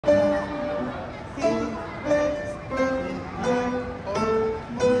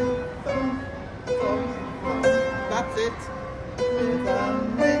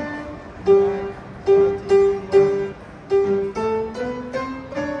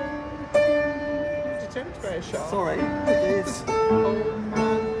It's very sharp. Sorry, it is.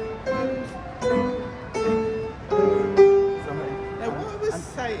 Now, what I was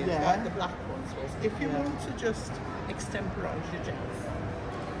saying yeah. about the black ones was, if you want to just extemporise your jazz.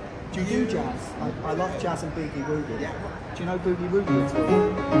 Do you do jazz? I love jazz and boogie woogie. Yeah. Do you know boogie woogie at all?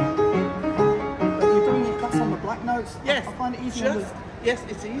 But you're doing it, that's on the black notes? Yes. I find it easier on the... Yes,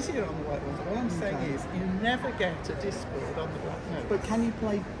 it's easier on the white ones. What I'm saying is, you never get a discord on the black notes. But can you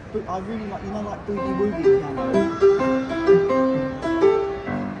play, I really like, you know, like boogie woogie piano?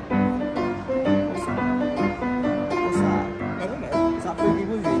 What's that? I don't know. Is that boogie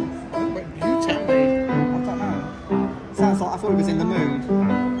woogie? But you tell me. I don't know. Sounds like, I thought it was in the mood.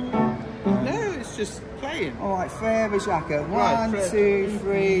 No, it's just playing. Alright, Frere Jacques. Right, 1, Frere. 2,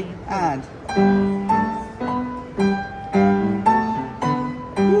 3, and.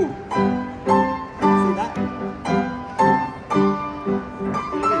 Woo. See that?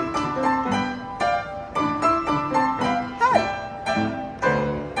 Hey!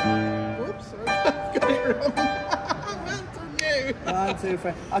 Whoops, I've got it wrong. Well done, you. 1, 2,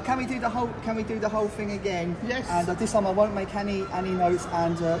 3. Can we do the whole? Can we do the whole thing again? Yes. And this time I won't make any notes.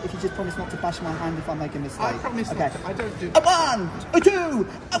 And if you just promise not to bash my hand if I make a mistake. I promise okay. not to. I don't do. A 1, a 2,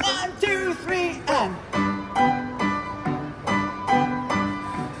 a 1, 2, 3, and.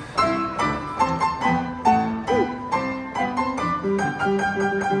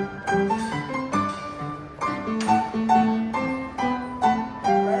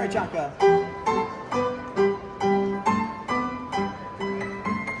 Frere Jacques.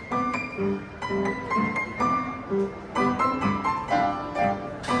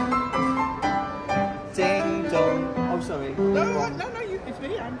 Ding dong. Oh, sorry. No, it's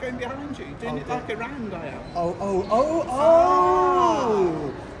me. I'm going behind you. Doing it like a round, I am. Oh.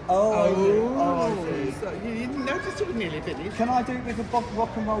 I see. So you didn't notice it was nearly finished. Can I do it with a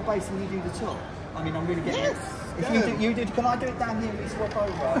rock and roll bass and you do the top? I mean, I'm really getting Yes, it. If go. you do, can I do it down here and we swap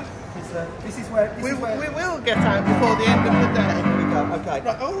over? This is where. We will get out before the end of the day. Here we go. Okay.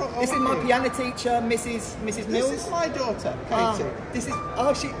 Right, This is my you. piano teacher, Mrs. This Mills. is my daughter, Ah, Katie. this is.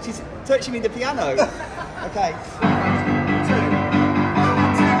 Oh, she's teaching me the piano. Okay.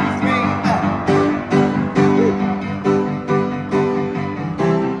 1, 2, 3, and.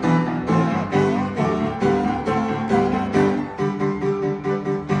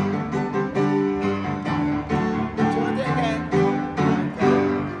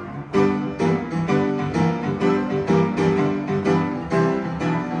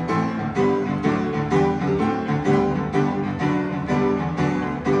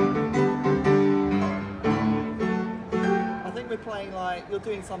 Playing like you're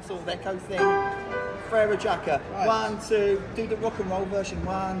doing some sort of echo thing. Frere Jacques. Right. 1, 2. Do the rock and roll version.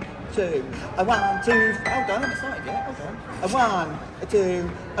 1, 2. A 1, 2. Hold on, I haven't started yet. Hold on. A 1, a 2.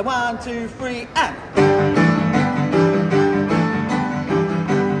 A 1, 2, 3, and.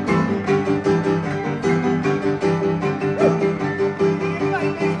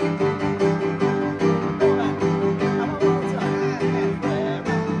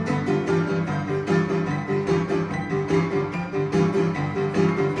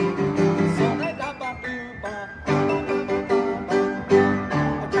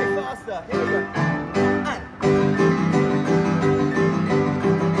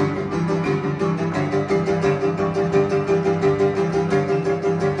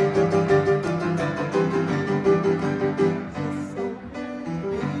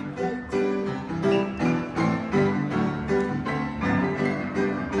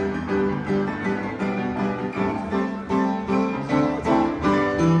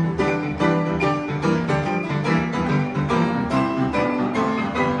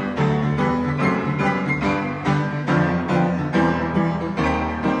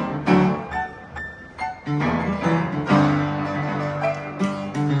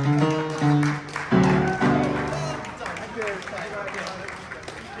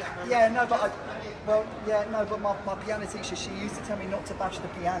 Yeah, no, but my piano teacher, she used to tell me not to bash the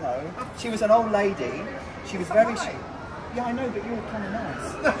piano. She was an old lady. She was very... Yeah, I know, but you were kind of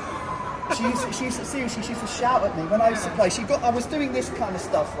nice. She used to, seriously, she used to shout at me when I used to play. I was doing this kind of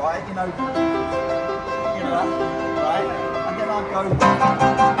stuff, right? You know that, right? And then I'd go,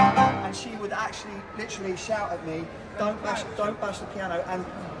 and she would actually literally shout at me, don't bash the piano. And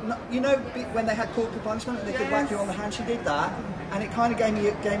you know, when they had corporal punishment and they could whack you on the hand, she did that, and it kind of gave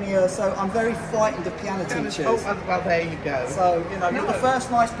me a. So I'm very frightened of piano teachers. Oh, well, there you go. So you know, you're the first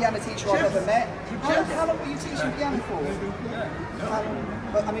nice piano teacher I've ever met. How long were you teaching piano for?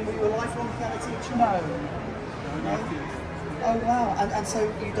 But I mean, were you a lifelong piano teacher? No. Oh wow! And so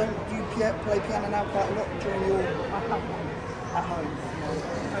you play piano now quite a lot during your. At home.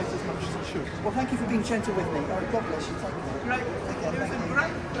 As much as I should. Well, thank you for being gentle with me. Oh, God bless you. Take care. Great. Okay, thank you.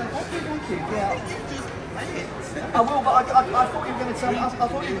 Great. Thank you. Yeah. You just play it. I will, but I thought you were going to tell me. I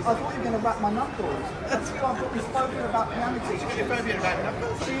thought you were going to wrap my knuckles. That's who I've got spoken about piano teachers. You're phobia about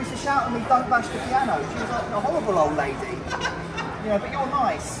knuckles. She used to shout at me, "Don't bash the piano." She was like a horrible old lady. You know, but you're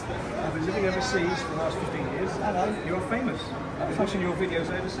nice. I've been living overseas for the last 15 years. Hello. You're famous. I've been watching your videos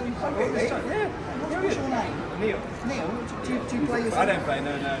overseas. Oh, really? Yeah. What's your name? Neil. Neil. Do you play yourself? I don't play,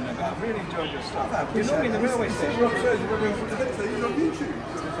 no. But I've really enjoyed your stuff. I You're normally in the railway station.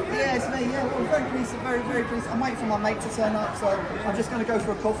 Yeah, it's me. Yeah, well, very pleased. Very, very pleased. I'm waiting for my mate to turn up, so I'm just going to go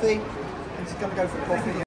for a coffee. I'm just going to go for a coffee.